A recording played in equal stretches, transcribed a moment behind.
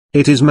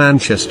It is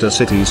Manchester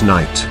City's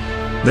night.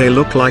 They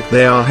look like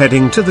they are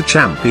heading to the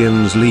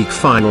Champions League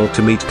final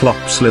to meet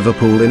Klopp's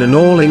Liverpool in an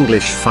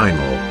all-English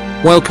final.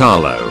 Well,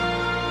 Carlo,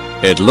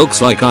 it looks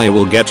like I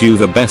will get you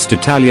the best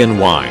Italian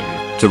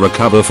wine to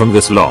recover from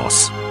this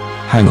loss.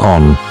 Hang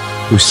on.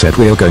 Who said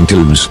we are going to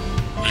lose?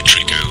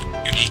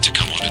 Rodrygo, you need to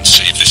come on and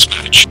save this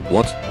match.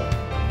 What?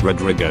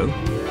 Rodrygo?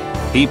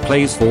 He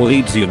plays for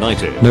Leeds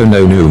United. No,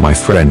 my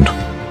friend.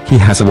 He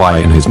has a Y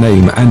in his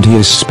name and he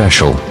is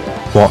special.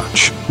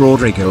 Watch.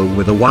 Rodrygo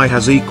with a Y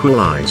has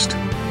equalized.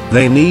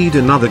 They need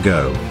another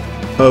go.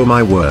 Oh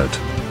my word.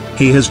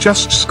 He has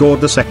just scored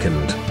the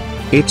second.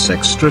 It's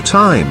extra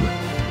time.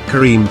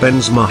 Karim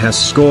Benzema has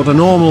scored a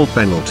normal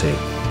penalty.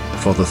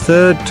 For the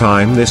third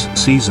time this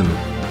season.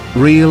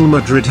 Real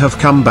Madrid have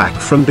come back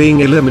from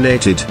being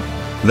eliminated.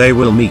 They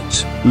will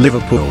meet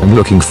Liverpool. I'm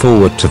looking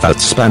forward to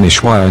that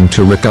Spanish wine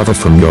to recover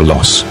from your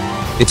loss.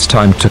 It's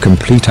time to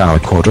complete our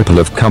quadruple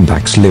of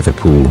comebacks,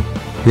 Liverpool.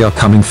 We are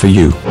coming for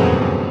you.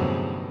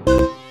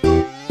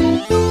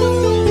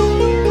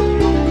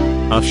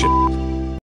 Oh shit.